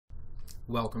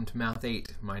Welcome to Math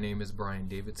 8. My name is Brian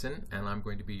Davidson and I'm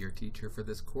going to be your teacher for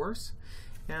this course.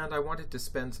 And I wanted to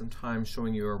spend some time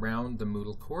showing you around the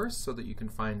Moodle course so that you can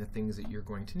find the things that you're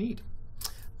going to need.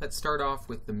 Let's start off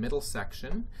with the middle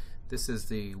section. This is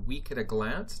the week at a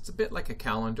glance. It's a bit like a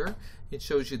calendar. It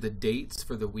shows you the dates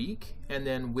for the week and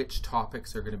then which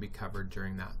topics are going to be covered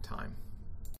during that time.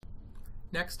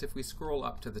 Next, if we scroll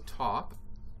up to the top,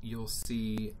 you'll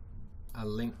see a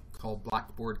link called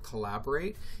Blackboard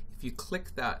Collaborate. If you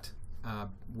click that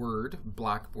word,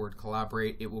 Blackboard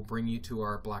Collaborate, it will bring you to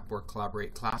our Blackboard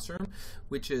Collaborate classroom,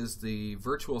 which is the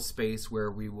virtual space where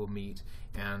we will meet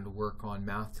and work on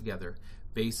math together.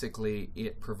 Basically,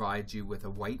 it provides you with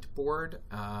a whiteboard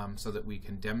so that we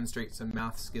can demonstrate some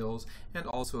math skills, and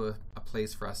also a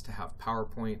place for us to have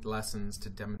PowerPoint lessons to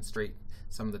demonstrate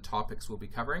some of the topics we'll be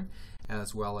covering,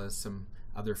 as well as some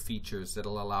other features that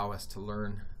will allow us to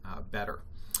learn better.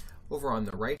 Over on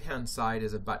the right-hand side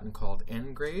is a button called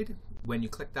End Grade. When you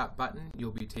click that button,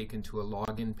 you'll be taken to a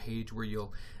login page where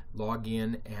you'll log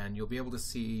in and you'll be able to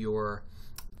see your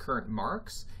current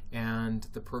marks and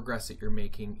the progress that you're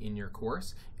making in your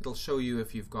course. It'll show you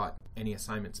if you've got any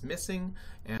assignments missing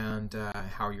and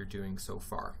how you're doing so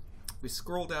far. We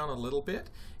scroll down a little bit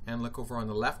and look over on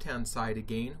the left-hand side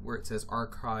again where it says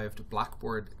Archived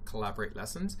Blackboard Collaborate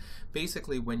Lessons.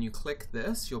 Basically, when you click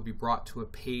this, you'll be brought to a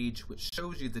page which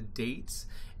shows you the dates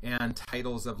and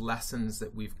titles of lessons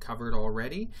that we've covered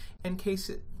already. In case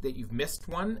that you've missed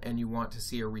one and you want to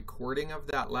see a recording of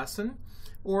that lesson,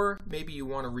 or maybe you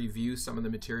want to review some of the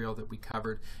material that we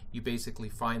covered, you basically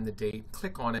find the date,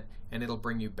 click on it, and it'll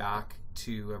bring you back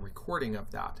to a recording of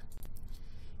that.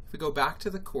 If we go back to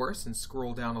the course and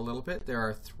scroll down a little bit, there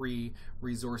are 3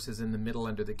 resources in the middle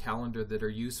under the calendar that are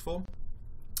useful.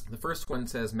 The first one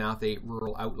says Math 8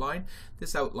 Rural Outline.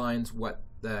 This outlines what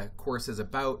the course is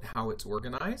about, how it's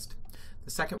organized.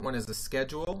 The second one is a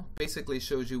schedule. Basically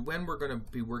shows you when we're going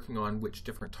to be working on which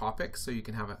different topics so you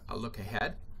can have a look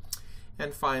ahead.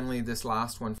 And finally, this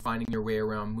last one, Finding Your Way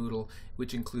Around Moodle,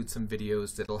 which includes some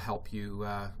videos that will help you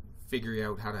figure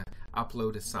out how to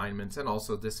upload assignments, and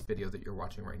also this video that you're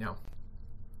watching right now.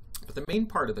 But the main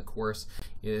part of the course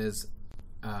is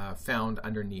found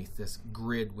underneath this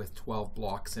grid with 12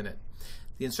 blocks in it.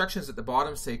 The instructions at the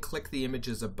bottom say click the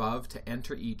images above to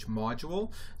enter each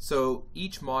module. So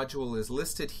each module is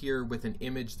listed here with an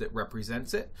image that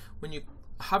represents it. When you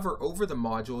hover over the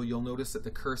module, you'll notice that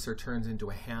the cursor turns into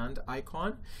a hand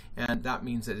icon, and that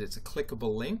means that it's a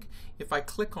clickable link. If I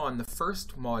click on the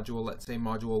first module, let's say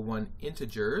Module 1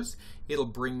 Integers, it'll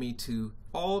bring me to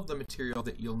all of the material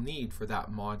that you'll need for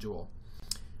that module.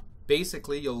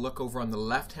 Basically, you'll look over on the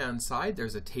left-hand side,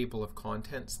 there's a table of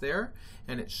contents there,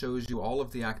 and it shows you all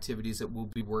of the activities that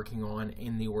we'll be working on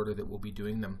in the order that we'll be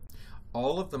doing them.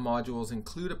 All of the modules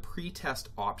include a pre-test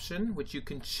option, which you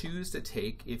can choose to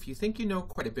take if you think you know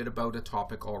quite a bit about a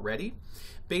topic already.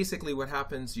 Basically what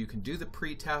happens, you can do the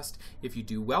pre-test. If you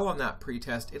do well on that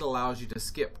pre-test, it allows you to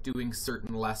skip doing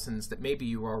certain lessons that maybe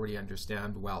you already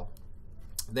understand well.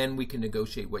 Then we can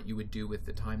negotiate what you would do with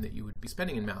the time that you would be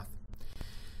spending in math.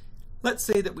 Let's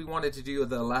say that we wanted to do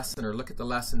the lesson or look at the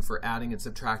lesson for adding and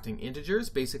subtracting integers.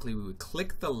 Basically, we would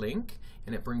click the link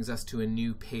and it brings us to a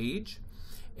new page.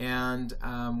 And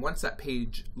once that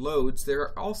page loads,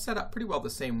 they're all set up pretty well the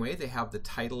same way. They have the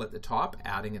title at the top,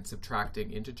 adding and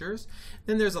subtracting integers.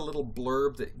 Then there's a little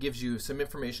blurb that gives you some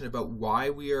information about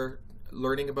why we are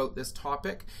learning about this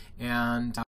topic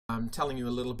and telling you a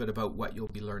little bit about what you'll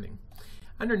be learning.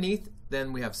 Underneath,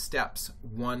 then we have steps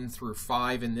 1 through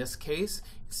 5 in this case.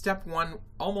 Step 1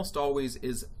 almost always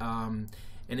is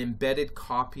an embedded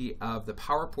copy of the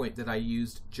PowerPoint that I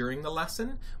used during the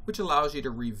lesson, which allows you to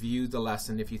review the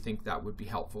lesson if you think that would be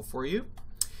helpful for you.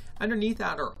 Underneath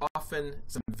that are often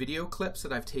some video clips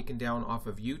that I've taken down off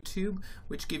of YouTube,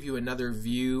 which give you another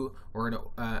view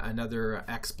or another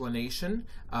explanation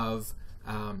of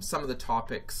some of the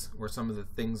topics or some of the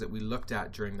things that we looked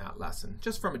at during that lesson,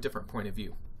 just from a different point of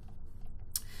view.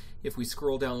 If we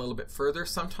scroll down a little bit further,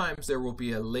 sometimes there will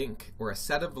be a link or a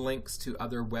set of links to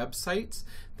other websites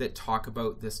that talk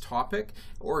about this topic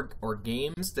or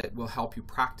games that will help you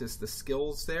practice the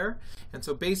skills there. And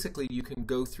so basically you can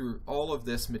go through all of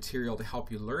this material to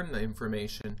help you learn the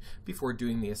information before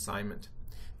doing the assignment.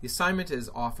 The assignment is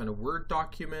often a Word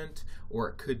document, or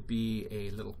it could be a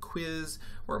little quiz,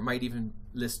 or it might even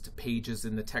list pages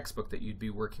in the textbook that you'd be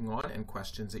working on and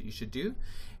questions that you should do.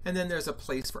 And then there's a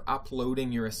place for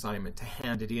uploading your assignment to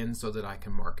hand it in so that I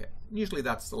can mark it. Usually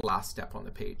that's the last step on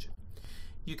the page.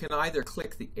 You can either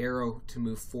click the arrow to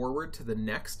move forward to the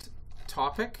next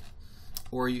topic,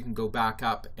 or you can go back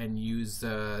up and use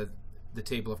the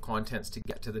table of contents to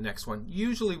get to the next one.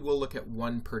 Usually we'll look at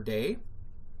one per day.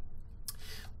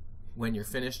 When you're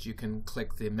finished, you can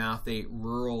click the Math 8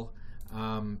 Rural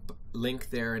link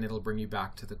there, and it'll bring you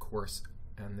back to the course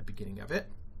and the beginning of it.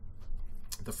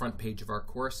 The front page of our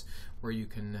course, where you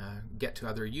can get to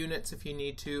other units if you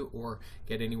need to, or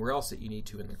get anywhere else that you need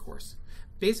to in the course.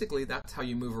 Basically, that's how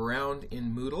you move around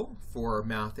in Moodle for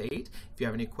Math 8. If you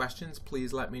have any questions,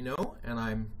 please let me know, and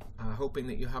I'm hoping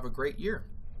that you have a great year.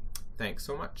 Thanks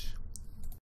so much.